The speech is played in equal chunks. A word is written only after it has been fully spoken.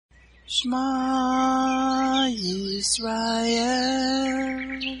Shema Yisrael,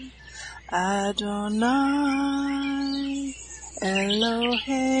 Adonai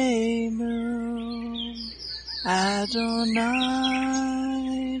Eloheinu, Adonai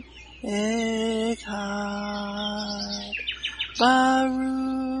Echad,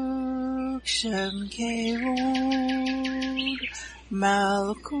 Baruch Shem Kevod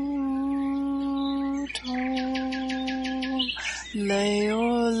Malkuto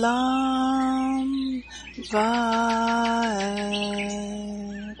Leolam Vaed.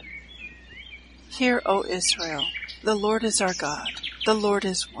 Hear, O Israel, the Lord is our God, the Lord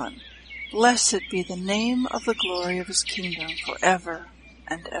is one. Blessed be the name of the glory of his kingdom forever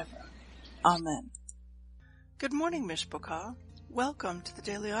and ever. Amen. Good morning, Mishpocha. Welcome to the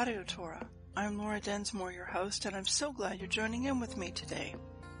Daily Audio Torah. I'm Laura Densmore, your host, and I'm so glad you're joining in with me today.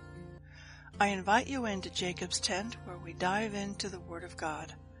 I invite you into Jacob's tent where we dive into the Word of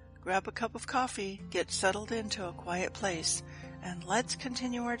God. Grab a cup of coffee, get settled into a quiet place, and let's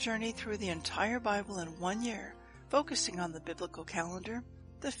continue our journey through the entire Bible in 1 year, focusing on the biblical calendar,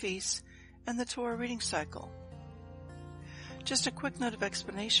 the feasts, and the Torah reading cycle. Just a quick note of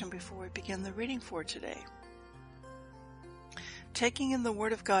explanation before we begin the reading for today. Taking in the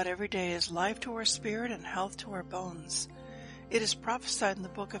Word of God every day is life to our spirit and health to our bones. It is prophesied in the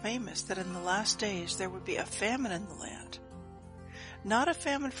book of Amos that in the last days there would be a famine in the land. Not a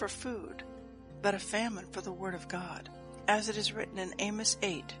famine for food, but a famine for the Word of God, as it is written in Amos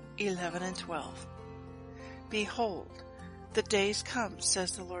 8:11 and 12. Behold, the days come,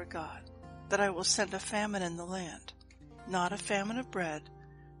 says the Lord God, that I will send a famine in the land, not a famine of bread,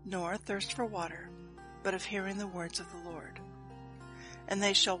 nor a thirst for water, but of hearing the words of the Lord. And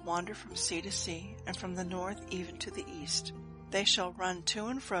they shall wander from sea to sea, and from the north even to the east. They shall run to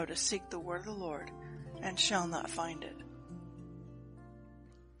and fro to seek the word of the Lord, and shall not find it.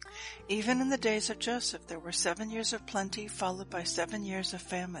 Even in the days of Joseph there were 7 years of plenty, followed by 7 years of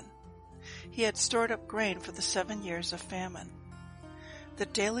famine. He had stored up grain for the 7 years of famine. The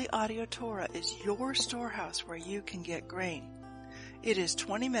Daily Audio Torah is your storehouse where you can get grain. It is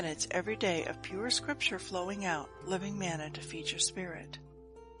 20 minutes every day of pure scripture flowing out, living manna to feed your spirit.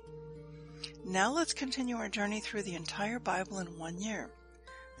 Now let's continue our journey through the entire Bible in 1 year.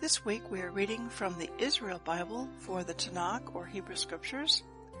 This week we are reading from the Israel Bible for the Tanakh or Hebrew Scriptures,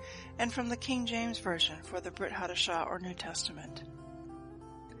 and from the King James Version for the Brit Hadashah or New Testament.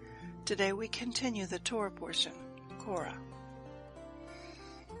 Today we continue the Torah portion, Korah.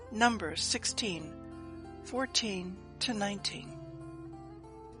 Numbers 16:14-19.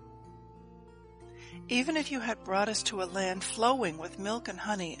 Even if you had brought us to a land flowing with milk and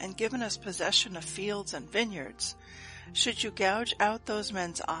honey and given us possession of fields and vineyards, should you gouge out those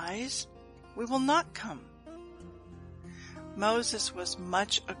men's eyes? We will not come. Moses was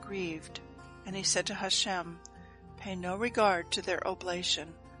much aggrieved, and he said to Hashem, Pay no regard to their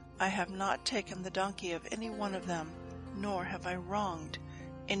oblation. I have not taken the donkey of any one of them, nor have I wronged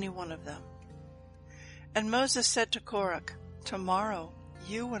any one of them. And Moses said to Korah, Tomorrow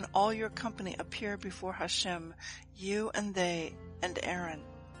you and all your company appear before Hashem, you and they and Aaron.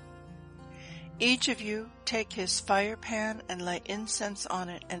 Each of you take his fire pan and lay incense on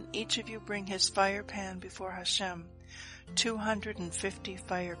it, and each of you bring his fire pan before Hashem, 250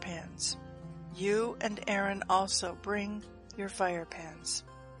 fire pans. You and Aaron also bring your fire pans.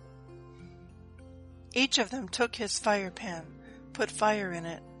 Each of them took his fire pan, put fire in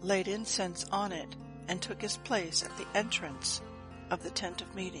it, laid incense on it, and took his place at the entrance of the tent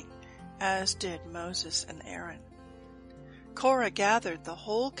of meeting, as did Moses and Aaron. Korah gathered the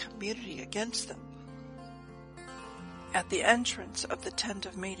whole community against them at the entrance of the tent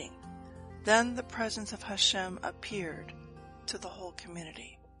of meeting. Then the presence of Hashem appeared to the whole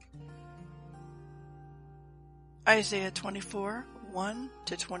community. Isaiah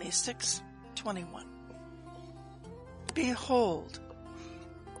 24:1-26:21. Behold,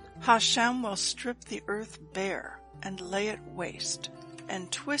 Hashem will strip the earth bare and lay it waste,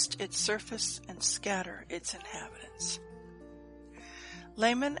 and twist its surface and scatter its inhabitants.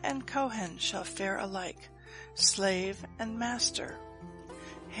 Laman and Kohen shall fare alike, slave and master,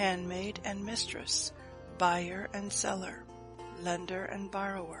 handmaid and mistress, buyer and seller, lender and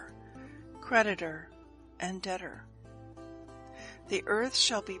borrower, creditor and debtor. The earth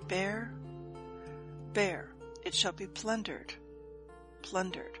shall be bare, bare, it shall be plundered,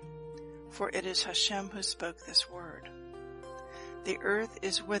 plundered. For it is Hashem who spoke this word. The earth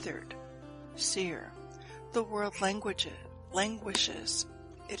is withered, seer. The world languishes.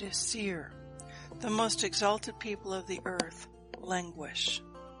 It is seer. The most exalted people of the earth languish.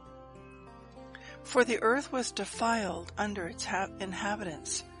 For the earth was defiled under its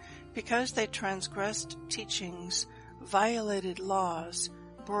inhabitants, because they transgressed teachings, violated laws,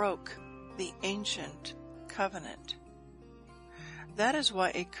 broke the ancient covenant. That is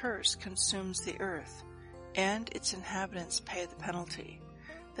why a curse consumes the earth, and its inhabitants pay the penalty.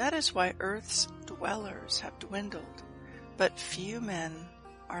 That is why earth's dwellers have dwindled, but few men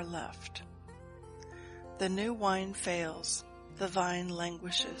are left. The new wine fails, the vine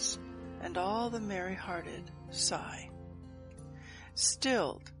languishes, and all the merry-hearted sigh.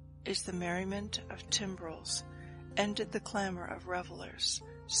 Stilled is the merriment of timbrels, ended the clamor of revelers,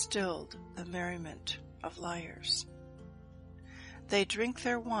 stilled the merriment of lyres. They drink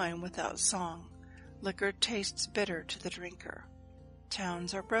their wine without song, liquor tastes bitter to the drinker.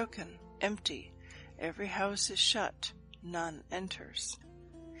 Towns are broken, empty, every house is shut, none enters.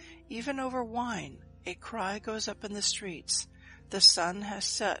 Even over wine, a cry goes up in the streets, the sun has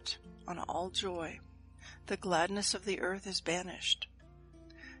set on all joy, the gladness of the earth is banished.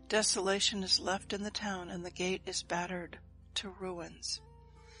 Desolation is left in the town, and the gate is battered to ruins.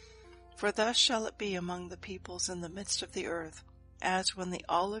 For thus shall it be among the peoples in the midst of the earth, as when the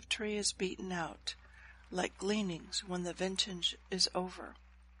olive tree is beaten out, like gleanings when the vintage is over.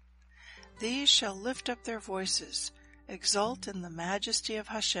 These shall lift up their voices, exult in the majesty of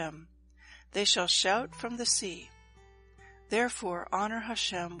Hashem. They shall shout from the sea. Therefore honor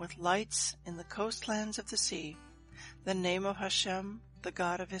Hashem with lights in the coastlands of the sea, the name of Hashem, the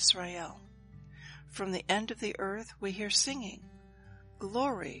God of Israel. From the end of the earth we hear singing,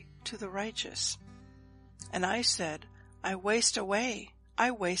 glory to the righteous. And I said, I waste away,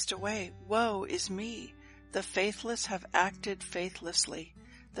 woe is me. The faithless have acted faithlessly,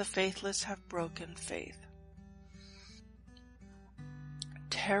 the faithless have broken faith.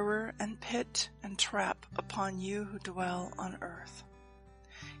 Terror and pit and trap upon you who dwell on earth.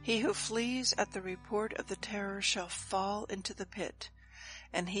 He who flees at the report of the terror shall fall into the pit,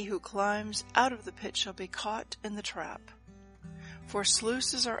 and he who climbs out of the pit shall be caught in the trap. For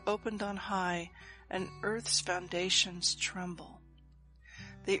sluices are opened on high, and earth's foundations tremble.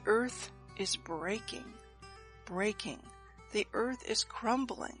 The earth is breaking. The earth is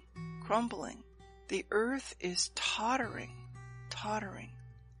crumbling. The earth is tottering.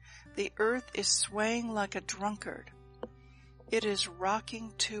 The earth is swaying like a drunkard. It is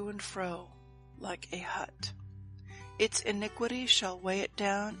rocking to and fro like a hut. Its iniquity shall weigh it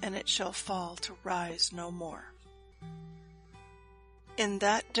down, and it shall fall to rise no more. In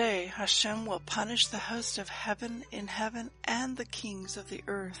that day Hashem will punish the host of heaven in heaven and the kings of the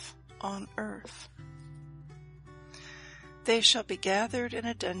earth on earth. They shall be gathered in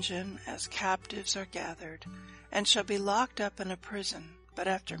a dungeon as captives are gathered, and shall be locked up in a prison, but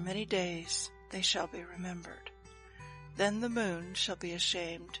after many days they shall be remembered. Then the moon shall be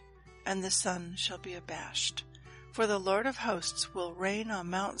ashamed, and the sun shall be abashed. For the Lord of hosts will reign on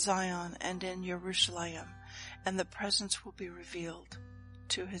Mount Zion and in Jerusalem, and the presence will be revealed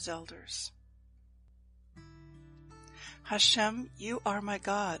to his elders. Hashem, you are my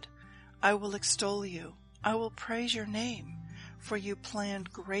God. I will extol you. I will praise your name, for you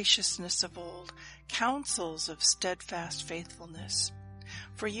planned graciousness of old, counsels of steadfast faithfulness.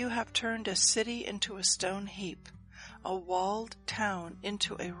 For you have turned a city into a stone heap, a walled town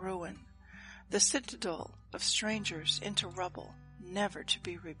into a ruin, the citadel of strangers into rubble, never to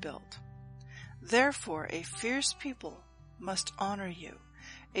be rebuilt. Therefore a fierce people must honor you,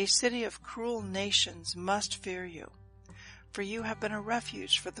 a city of cruel nations must fear you. For you have been a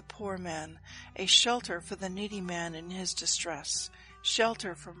refuge for the poor man, a shelter for the needy man in his distress,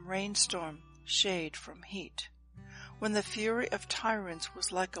 shelter from rainstorm, shade from heat. When the fury of tyrants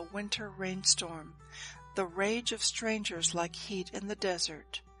was like a winter rainstorm, the rage of strangers like heat in the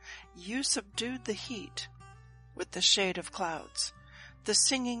desert, you subdued the heat with the shade of clouds. The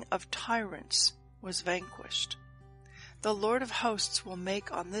singing of tyrants was vanquished. The Lord of hosts will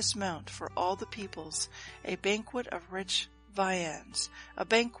make on this mount for all the peoples a banquet of rich viands, a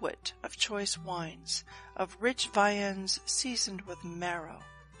banquet of choice wines, of rich viands seasoned with marrow,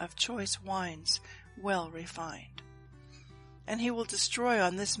 of choice wines well refined. And he will destroy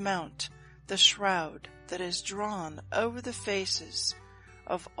on this mount the shroud that is drawn over the faces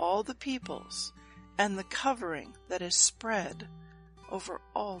of all the peoples, and the covering that is spread over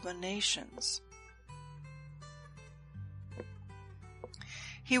all the nations.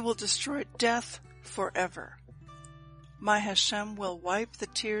 He will destroy death forever. My Hashem will wipe the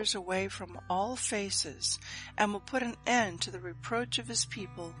tears away from all faces, and will put an end to the reproach of his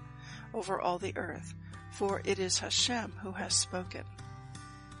people over all the earth, for it is Hashem who has spoken.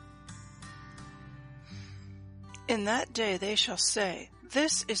 In that day they shall say,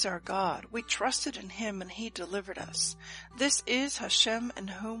 This is our God. We trusted in him and he delivered us. This is Hashem in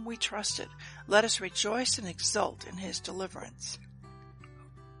whom we trusted. Let us rejoice and exult in his deliverance.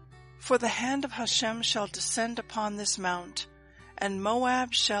 For the hand of Hashem shall descend upon this mount, and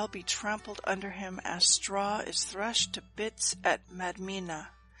Moab shall be trampled under him as straw is threshed to bits at Madmenah.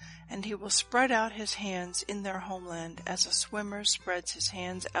 And he will spread out his hands in their homeland as a swimmer spreads his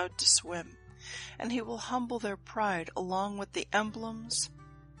hands out to swim. And he will humble their pride along with the emblems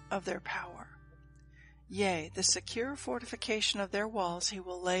of their power. Yea, the secure fortification of their walls he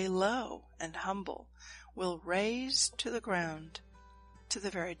will lay low and humble, will raise to the ground, to the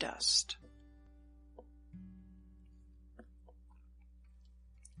very dust.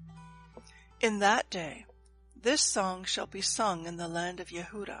 In that day, this song shall be sung in the land of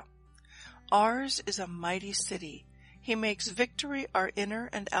Yehudah. Ours is a mighty city. He makes victory our inner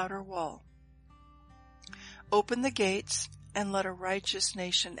and outer wall. Open the gates and let a righteous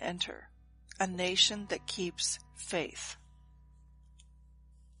nation enter, a nation that keeps faith.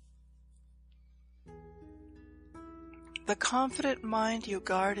 The confident mind you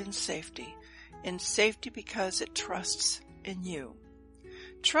guard in safety because it trusts in you.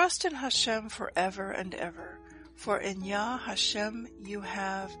 Trust in Hashem forever and ever, for in Yah Hashem you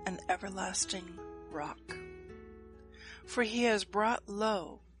have an everlasting rock. For he has brought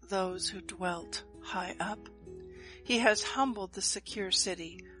low those who dwelt high up. He has humbled the secure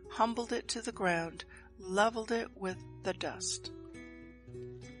city, humbled it to the ground, leveled it with the dust,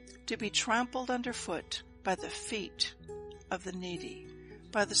 to be trampled underfoot by the feet of the needy,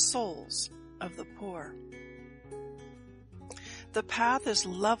 by the soles of the poor. The path is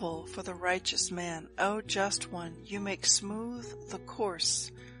level for the righteous man. O just one, you make smooth the course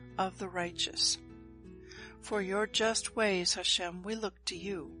of the righteous. For your just ways, Hashem, we look to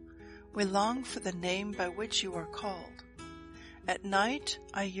you. We long for the name by which you are called. At night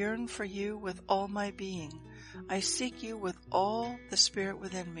I yearn for you with all my being. I seek you with all the spirit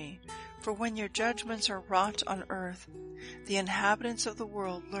within me. For when your judgments are wrought on earth, the inhabitants of the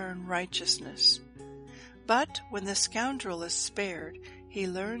world learn righteousness. But when the scoundrel is spared, he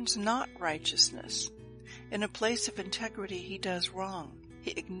learns not righteousness. In a place of integrity he does wrong.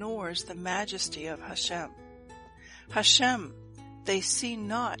 He ignores the majesty of Hashem. Hashem, they see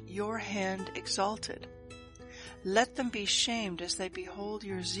not your hand exalted. Let them be shamed as they behold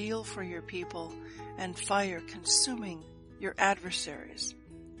your zeal for your people and fire consuming your adversaries.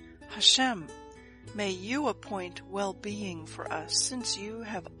 Hashem, may you appoint well-being for us, since you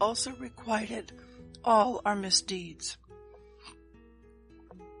have also requited all our misdeeds.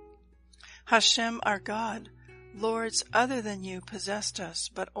 Hashem, our God, lords other than you possessed us,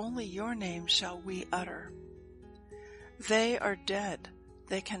 but only your name shall we utter. They are dead,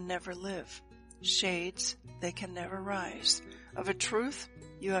 they can never live. Shades, they can never rise. Of a truth,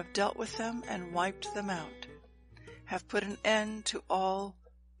 you have dealt with them and wiped them out, have put an end to all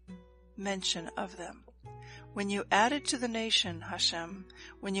mention of them. When you added to the nation, Hashem,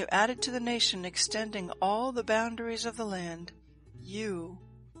 when you added to the nation extending all the boundaries of the land, you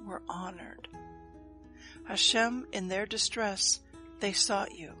were honored. Hashem, in their distress, they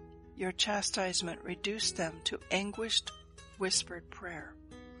sought you. Your chastisement reduced them to anguished, whispered prayer.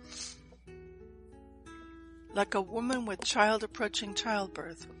 Like a woman with child approaching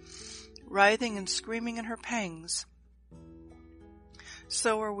childbirth, writhing and screaming in her pangs,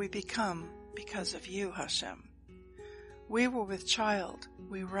 so are we become because of you, Hashem. We were with child,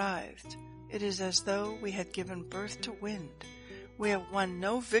 we writhed. It is as though we had given birth to wind. We have won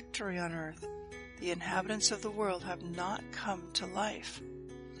no victory on earth. The inhabitants of the world have not come to life.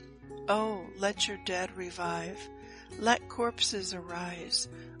 Oh, let your dead revive. Let corpses arise.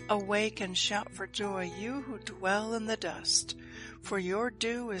 Awake and shout for joy, you who dwell in the dust. For your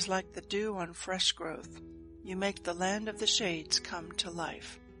dew is like the dew on fresh growth. You make the land of the shades come to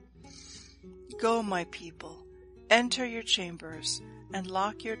life. Go, my people, enter your chambers, and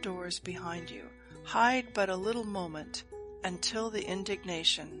lock your doors behind you. Hide but a little moment, until the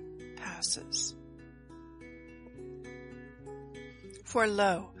indignation passes. For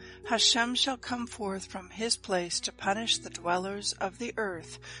lo, Hashem shall come forth from his place to punish the dwellers of the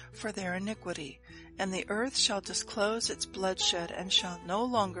earth for their iniquity, and the earth shall disclose its bloodshed and shall no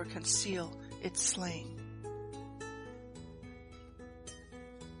longer conceal its slain.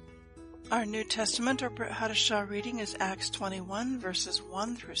 Our New Testament or Brit Hadashah reading is Acts 21, verses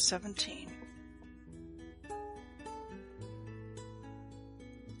 1 through 17.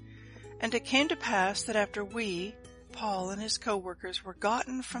 And it came to pass that after we, Paul and his co-workers, were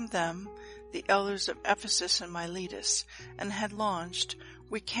gotten from them, the elders of Ephesus and Miletus, and had launched,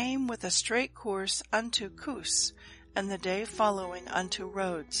 we came with a straight course unto Cus, and the day following unto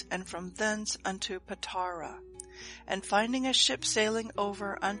Rhodes, and from thence unto Patara. And finding a ship sailing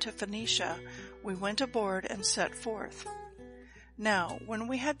over unto Phoenicia, we went aboard and set forth. Now, when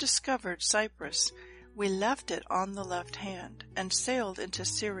we had discovered Cyprus, we left it on the left hand, and sailed into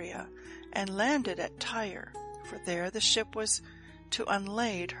Syria, and landed at Tyre, for there the ship was to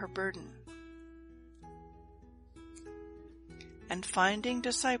unlade her burden. And finding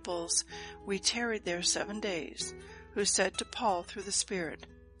disciples, we tarried there 7 days, who said to Paul through the Spirit,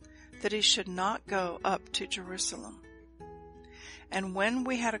 that he should not go up to Jerusalem. And when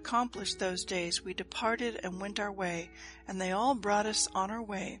we had accomplished those days, we departed and went our way, and they all brought us on our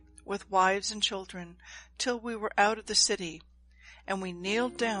way, with wives and children, till we were out of the city, and we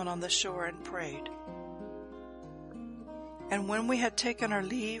kneeled down on the shore and prayed. And when we had taken our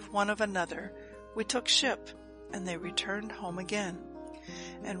leave one of another, we took ship, and they returned home again.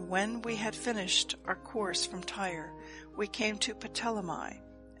 And when we had finished our course from Tyre, we came to Ptolemais,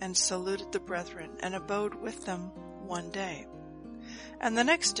 and saluted the brethren, and abode with them 1 day. And the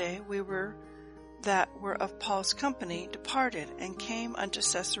next day we were that were of Paul's company departed, and came unto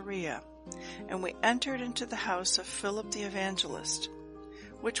Caesarea, and we entered into the house of Philip the evangelist,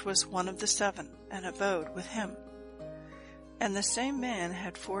 which was one of the 7, and abode with him. And the same man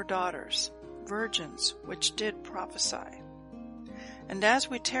had 4 daughters, virgins, which did prophesy. And as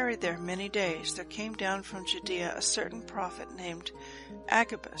we tarried there many days, there came down from Judea a certain prophet named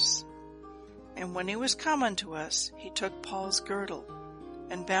Agabus. And when he was come unto us, he took Paul's girdle,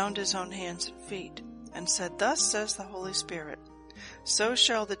 and bound his own hands and feet, and said, Thus says the Holy Spirit, So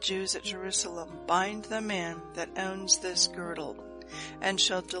shall the Jews at Jerusalem bind the man that owns this girdle, and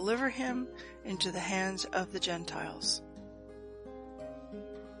shall deliver him into the hands of the Gentiles.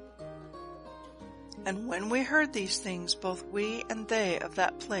 And when we heard these things, both we and they of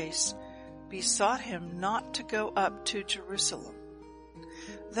that place besought him not to go up to Jerusalem.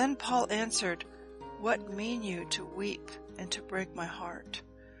 Then Paul answered, What mean you to weep and to break my heart?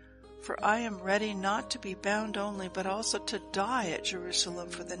 For I am ready not to be bound only, but also to die at Jerusalem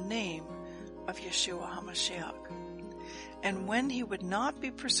for the name of Yeshua HaMashiach. And when he would not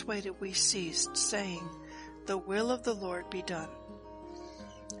be persuaded, we ceased, saying, The will of the Lord be done.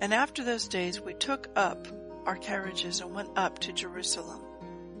 And after those days we took up our carriages and went up to Jerusalem.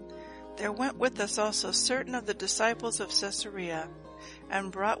 There went with us also certain of the disciples of Caesarea,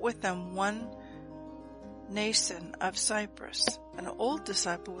 and brought with them one Nason of Cyprus, an old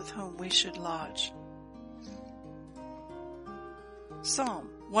disciple with whom we should lodge. Psalm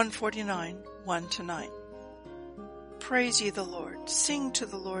 149, 1-9. Praise ye the Lord. Sing to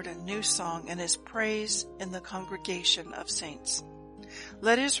the Lord a new song, and his praise in the congregation of saints.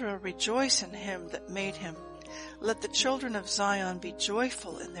 Let Israel rejoice in him that made him. Let the children of Zion be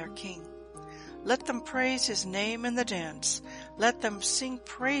joyful in their King. Let them praise his name in the dance. Let them sing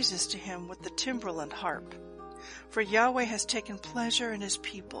praises to him with the timbrel and harp. For Yahweh has taken pleasure in his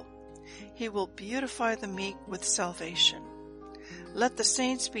people. He will beautify the meek with salvation. Let the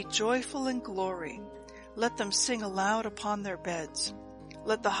saints be joyful in glory. Let them sing aloud upon their beds.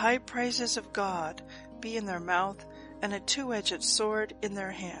 Let the high praises of God be in their mouth, and a two-edged sword in their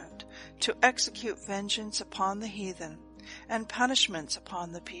hand, to execute vengeance upon the heathen, and punishments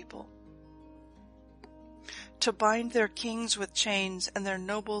upon the people. To bind their kings with chains, and their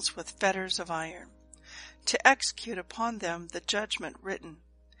nobles with fetters of iron. To execute upon them the judgment written.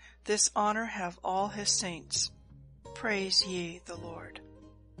 This honor have all his saints. Praise ye the Lord.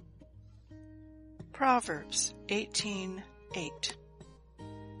 Proverbs 18:8.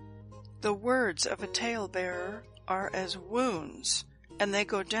 The words of a talebearer are as wounds, and they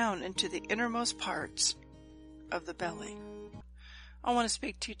go down into the innermost parts of the belly. I want to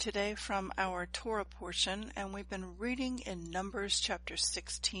speak to you today from our Torah portion, and we've been reading in Numbers chapter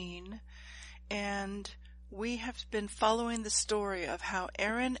 16, and we have been following the story of how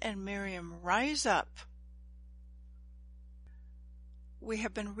Aaron and Miriam rise up. We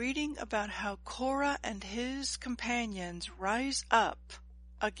have been reading about how Korah and his companions rise up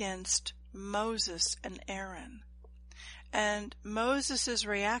against Moses and Aaron. And Moses'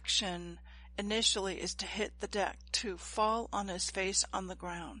 reaction initially is to hit the deck, to fall on his face on the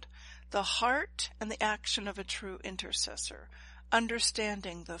ground. The heart and the action of a true intercessor,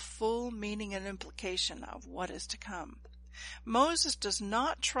 understanding the full meaning and implication of what is to come. Moses does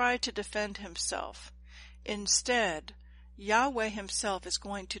not try to defend himself. Instead, Yahweh himself is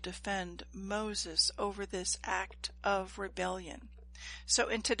going to defend Moses over this act of rebellion. So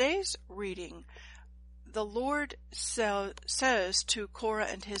in today's reading, the Lord says to Korah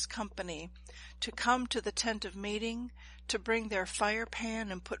and his company to come to the tent of meeting, to bring their fire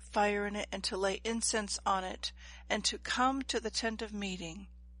pan and put fire in it, and to lay incense on it, and to come to the tent of meeting.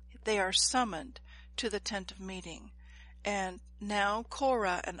 They are summoned to the tent of meeting. And now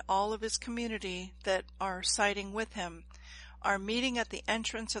Korah and all of his community that are siding with him are meeting at the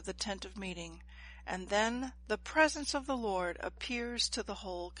entrance of the tent of meeting. And then the presence of the Lord appears to the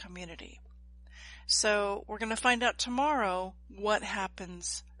whole community. So we're going to find out tomorrow what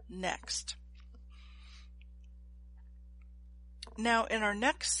happens next. Now in our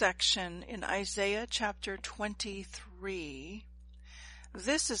next section in Isaiah chapter 23,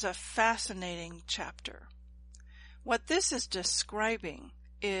 this is a fascinating chapter. What this is describing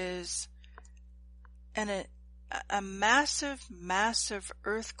is a massive, massive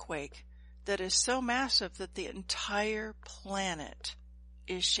earthquake that is so massive that the entire planet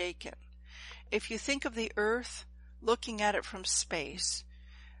is shaken. If you think of the earth, looking at it from space,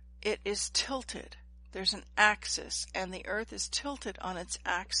 it is tilted. There's an axis, and the earth is tilted on its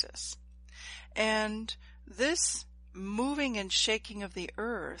axis. And this moving and shaking of the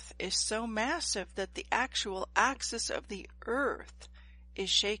earth is so massive that the actual axis of the earth is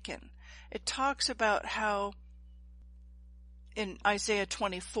shaken. It talks about how, in Isaiah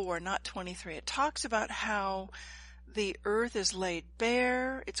 24, not 23, it talks about how the earth is laid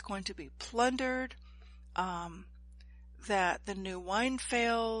bare, it's going to be plundered, that the new wine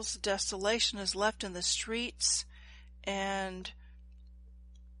fails, desolation is left in the streets, and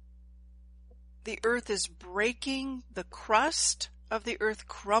the earth is breaking, the crust of the earth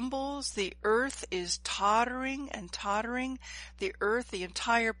crumbles, the earth is tottering and tottering, the earth, the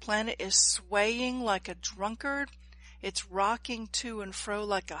entire planet is swaying like a drunkard, it's rocking to and fro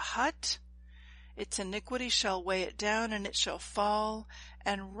like a hut, its iniquity shall weigh it down, and it shall fall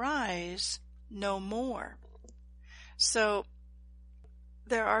and rise no more. So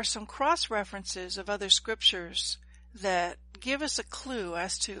there are some cross-references of other scriptures that give us a clue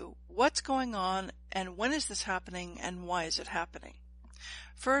as to what's going on and when is this happening and why is it happening.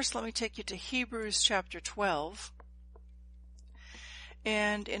 First, let me take you to Hebrews chapter 12.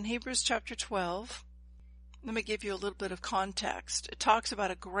 And in Hebrews chapter 12, let me give you a little bit of context. It talks about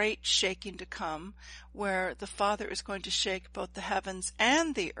a great shaking to come where the Father is going to shake both the heavens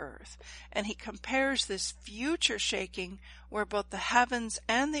and the earth. And he compares this future shaking where both the heavens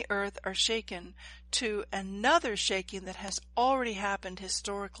and the earth are shaken to another shaking that has already happened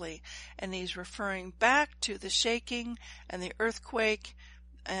historically. And he's referring back to the shaking and the earthquake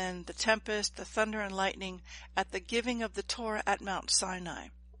and the tempest, the thunder and lightning at the giving of the Torah at Mount Sinai.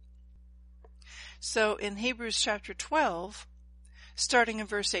 So in Hebrews chapter 12, starting in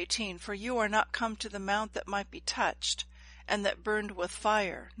verse 18, "For you are not come to the mount that might be touched, and that burned with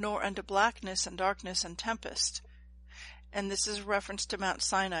fire, nor unto blackness and darkness and tempest." And this is a reference to Mount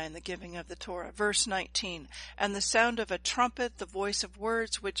Sinai and the giving of the Torah. Verse 19, "And the sound of a trumpet, the voice of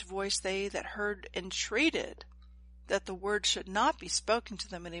words, which voice they that heard entreated that the word should not be spoken to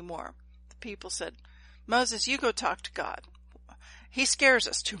them anymore." The people said, "Moses, you go talk to God. He scares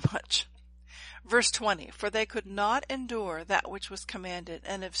us too much." Verse 20, "For they could not endure that which was commanded,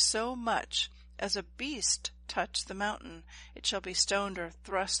 and if so much as a beast touch the mountain, it shall be stoned or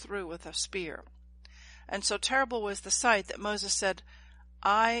thrust through with a spear." And so terrible was the sight that Moses said,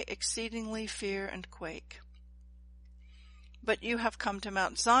 "I exceedingly fear and quake. But you have come to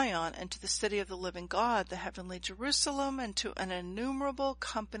Mount Zion, and to the city of the living God, the heavenly Jerusalem, and to an innumerable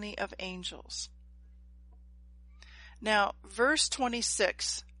company of angels." Now, verse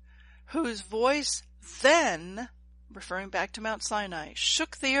 26, "Whose voice then," referring back to Mount Sinai,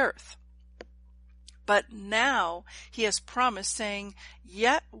 "shook the earth. But now he has promised, saying,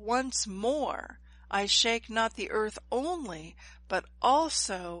 Yet once more I shake not the earth only, but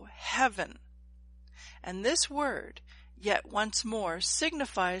also heaven." And this word, "yet once more,"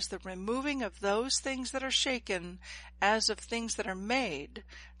 signifies the removing of those things that are shaken as of things that are made,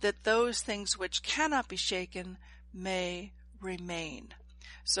 that those things which cannot be shaken may remain.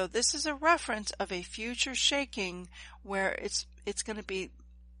 So this is a reference of a future shaking where it's going to be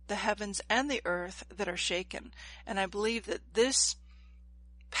the heavens and the earth that are shaken. And I believe that this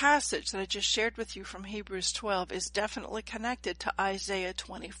passage that I just shared with you from Hebrews 12 is definitely connected to Isaiah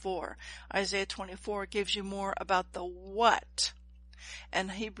 24. Isaiah 24 gives you more about the what.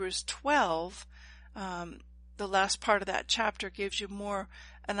 And Hebrews 12, the last part of that chapter, gives you more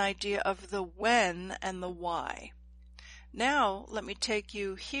an idea of the when and the why. Now, let me take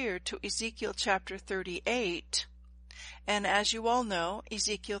you here to Ezekiel chapter 38, And as you all know,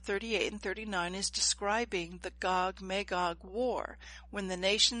 Ezekiel 38 and 39 is describing the Gog-Magog war, when the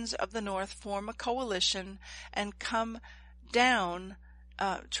nations of the north form a coalition and come down,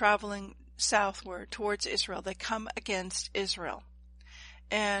 traveling southward towards Israel. They come against Israel.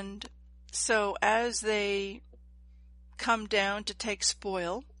 And so as they come down to take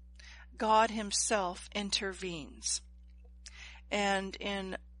spoil, God himself intervenes. And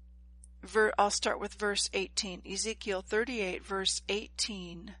I'll start with verse 18. Ezekiel 38, verse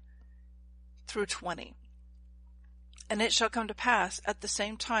 18 through 20. And it shall come to pass at the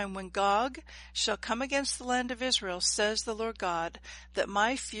same time when Gog shall come against the land of Israel, says the Lord God, that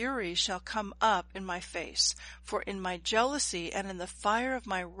my fury shall come up in my face. For in my jealousy and in the fire of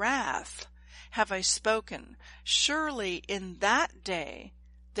my wrath have I spoken. Surely in that day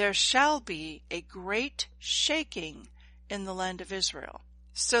there shall be a great shaking in the land of Israel,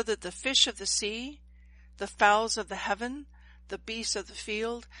 so that the fish of the sea, the fowls of the heaven, the beasts of the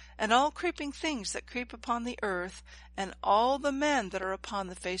field, and all creeping things that creep upon the earth, and all the men that are upon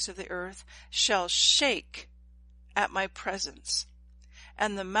the face of the earth, shall shake at my presence.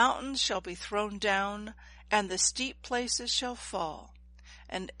 And the mountains shall be thrown down, and the steep places shall fall,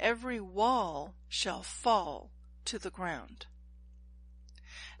 and every wall shall fall to the ground.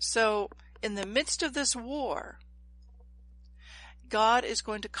 So, in the midst of this war, God is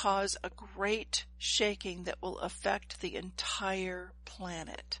going to cause a great shaking that will affect the entire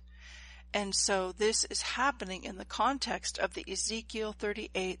planet. And so this is happening in the context of the Ezekiel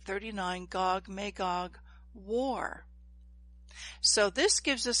 38-39 Gog-Magog war. So this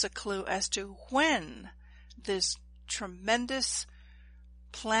gives us a clue as to when this tremendous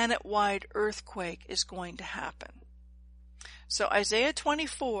planet-wide earthquake is going to happen. So Isaiah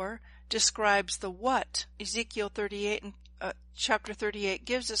 24 describes the what. Ezekiel 38 and chapter 38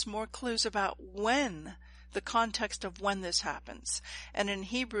 gives us more clues about when, the context of when this happens. And in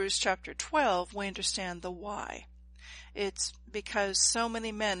Hebrews chapter 12, we understand the why. It's because so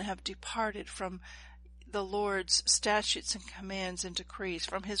many men have departed from the Lord's statutes and commands and decrees,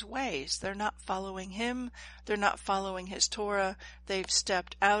 from his ways. They're not following him. They're not following his Torah. They've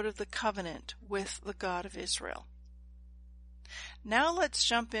stepped out of the covenant with the God of Israel. Now let's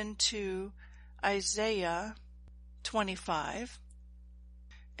jump into Isaiah 25,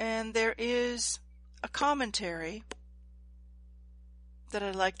 and there is a commentary that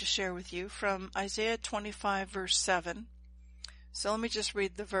I'd like to share with you from Isaiah 25 verse 7. So let me just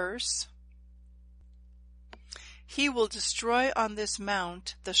read the verse. He will destroy on this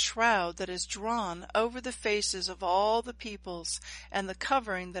mount the shroud that is drawn over the faces of all the peoples, and the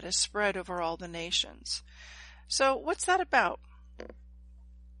covering that is spread over all the nations. So what's that about?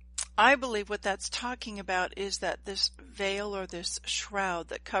 I believe what that's talking about is that this veil or this shroud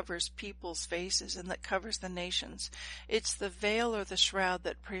that covers people's faces and that covers the nations, it's the veil or the shroud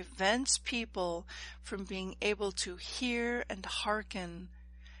that prevents people from being able to hear and hearken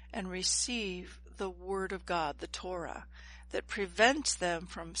and receive the Word of God, the Torah, that prevents them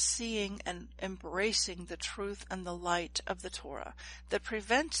from seeing and embracing the truth and the light of the Torah, that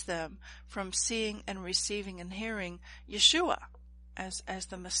prevents them from seeing and receiving and hearing Yeshua as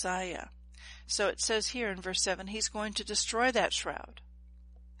the Messiah. So it says here in verse 7, he's going to destroy that shroud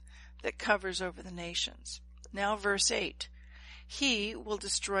that covers over the nations. Now verse 8, he will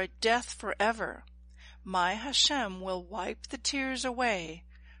destroy death forever. My Hashem will wipe the tears away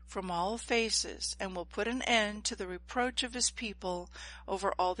from all faces, and will put an end to the reproach of his people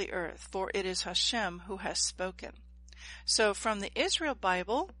over all the earth, for it is Hashem who has spoken. So from the Israel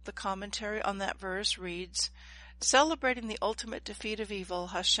Bible, the commentary on that verse reads, celebrating the ultimate defeat of evil,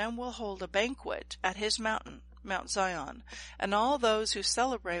 Hashem will hold a banquet at his mountain, Mount Zion, and all those who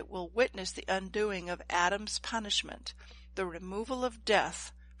celebrate will witness the undoing of Adam's punishment, the removal of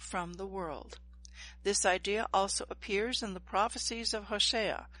death from the world. This idea also appears in the prophecies of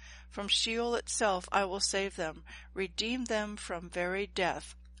Hosea. From Sheol itself I will save them, redeem them from very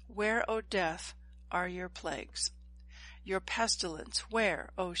death. Where, O death, are your plagues? Your pestilence, where,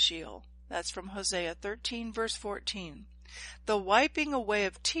 O Sheol? That's from Hosea 13, verse 14. The wiping away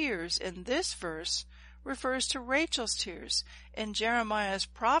of tears in this verse refers to Rachel's tears in Jeremiah's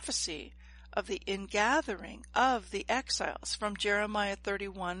prophecy of the ingathering of the exiles from Jeremiah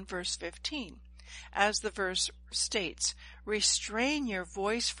 31, verse 15. As the verse states, restrain your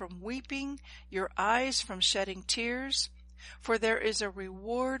voice from weeping, your eyes from shedding tears, for there is a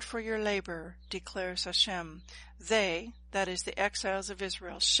reward for your labor, declares Hashem. They, that is the exiles of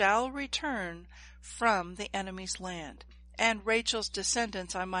Israel, shall return from the enemy's land. And Rachel's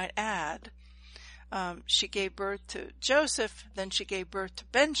descendants, I might add, she gave birth to Joseph, then she gave birth to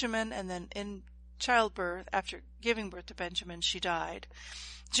Benjamin, and then in childbirth, after giving birth to Benjamin, she died.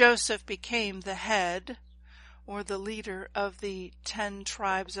 Joseph became the head or the leader of the 10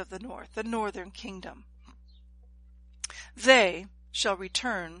 tribes of the north, the northern kingdom. They shall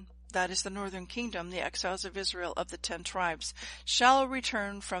return, that is the northern kingdom, the exiles of Israel of the 10 tribes, shall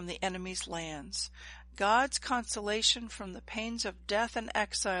return from the enemy's lands. God's consolation from the pains of death and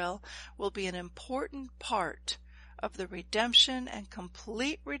exile will be an important part of the redemption and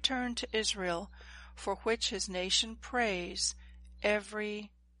complete return to Israel, for which his nation prays every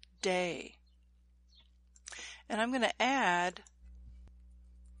day. And I'm going to add,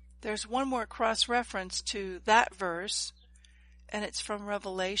 there's one more cross-reference to that verse, and it's from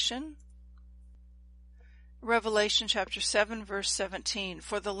Revelation chapter 7, verse 17.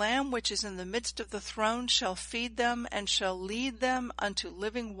 For the Lamb which is in the midst of the throne shall feed them, and shall lead them unto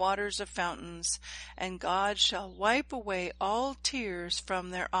living waters of fountains, and God shall wipe away all tears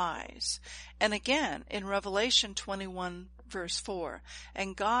from their eyes. And again, in Revelation 21, verse 4,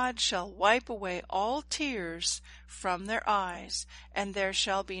 and God shall wipe away all tears from their eyes, and there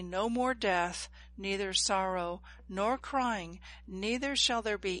shall be no more death, neither sorrow nor crying, neither shall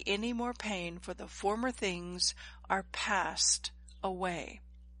there be any more pain, for the former things are passed away.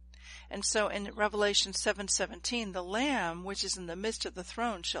 And so in Revelation 7:17, the Lamb which is in the midst of the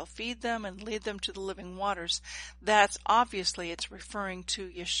throne shall feed them and lead them to the living waters. That's obviously, it's referring to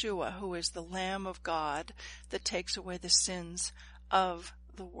Yeshua, who is the Lamb of God that takes away the sins of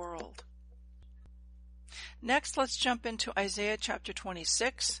the world. Next, let's jump into Isaiah chapter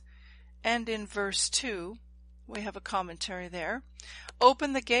 26, and in verse 2, we have a commentary there.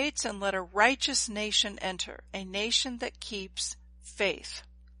 Open the gates and let a righteous nation enter, a nation that keeps faith.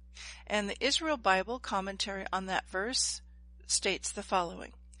 And the Israel Bible commentary on that verse states the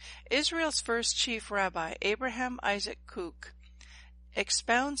following. Israel's first chief rabbi, Abraham Isaac Kook,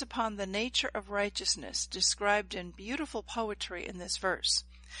 expounds upon the nature of righteousness described in beautiful poetry in this verse.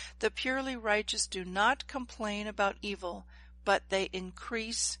 The purely righteous do not complain about evil, but they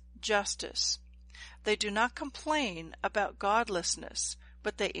increase justice. They do not complain about godlessness,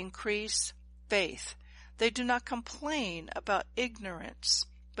 but they increase faith. They do not complain about ignorance,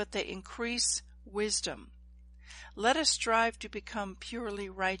 but they increase wisdom. Let us strive to become purely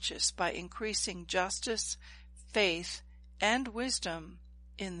righteous by increasing justice, faith, and wisdom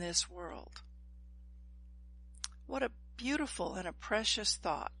in this world. What a beautiful and a precious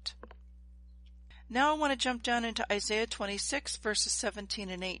thought. Now I want to jump down into Isaiah 26, verses 17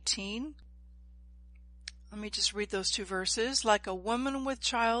 and 18. Let me just read those 2 verses. Like a woman with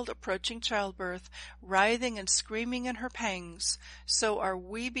child approaching childbirth, writhing and screaming in her pangs, so are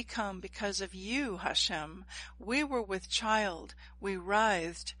we become because of you, Hashem. We were with child, we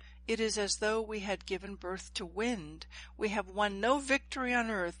writhed. It is as though we had given birth to wind. We have won no victory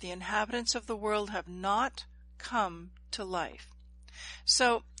on earth. The inhabitants of the world have not come to life.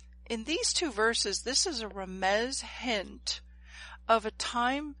 So, in these 2 verses, this is a remez hint of a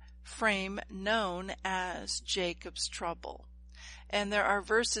time frame known as Jacob's trouble. And there are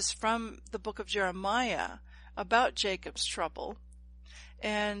verses from the book of Jeremiah about Jacob's trouble.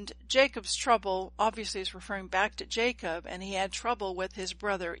 And Jacob's trouble obviously is referring back to Jacob, and he had trouble with his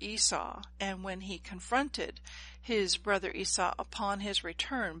brother Esau. And when he confronted his brother Esau upon his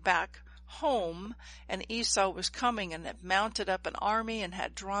return back home, and Esau was coming and had mounted up an army and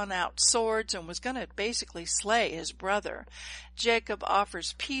had drawn out swords and was going to basically slay his brother, Jacob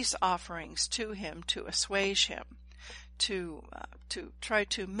offers peace offerings to him to assuage him, to try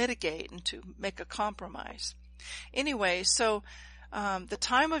to mitigate and to make a compromise. Anyway, so the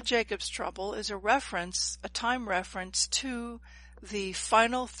time of Jacob's trouble is a time reference to the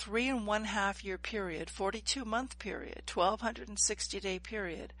final 3.5 year period, 42-month period, 1,260-day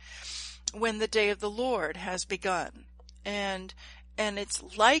period, when the day of the Lord has begun. And it's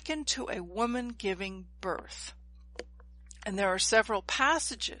likened to a woman giving birth. And there are several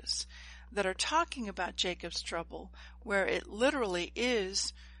passages that are talking about Jacob's trouble where it literally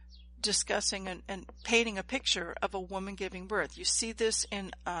is discussing and painting a picture of a woman giving birth. You see this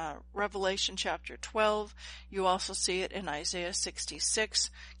in Revelation chapter 12. You also see it in Isaiah 66.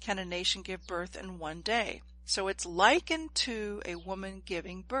 Can a nation give birth in one day? So it's likened to a woman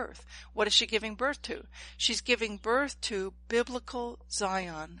giving birth. What is she giving birth to? She's giving birth to biblical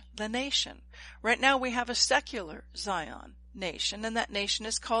Zion, the nation. Right now we have a secular Zion nation, and that nation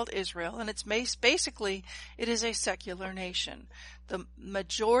is called Israel, and it's basically, it is a secular nation. The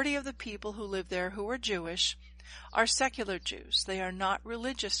majority of the people who live there who are Jewish are secular Jews. They are not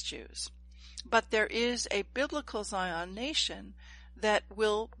religious Jews. But there is a biblical Zion nation that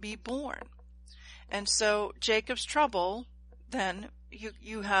will be born. And so Jacob's trouble then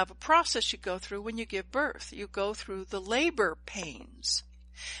you have a process you go through when you give birth. You go through the labor pains.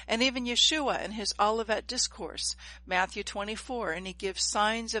 And even Yeshua in his Olivet Discourse, Matthew 24, and he gives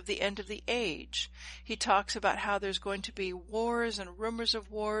signs of the end of the age. He talks about how there's going to be wars and rumors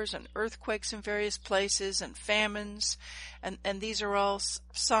of wars and earthquakes in various places and famines. And these are all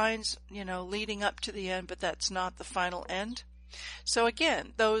signs, leading up to the end, but that's not the final end. So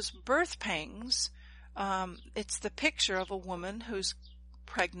again, those birth pangs, it's the picture of a woman who's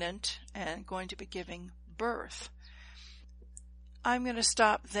pregnant and going to be giving birth. I'm going to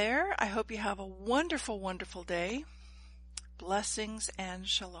stop there. I hope you have a wonderful, wonderful day. Blessings and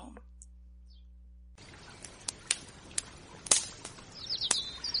shalom.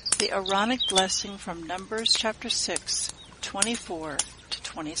 The Aaronic blessing from Numbers chapter 6, 24 to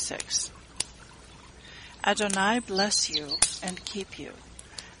 26. Adonai bless you and keep you.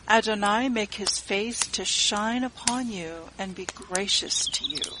 Adonai make his face to shine upon you and be gracious to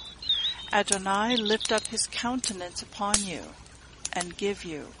you. Adonai lift up his countenance upon you and give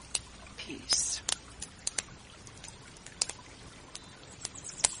you peace.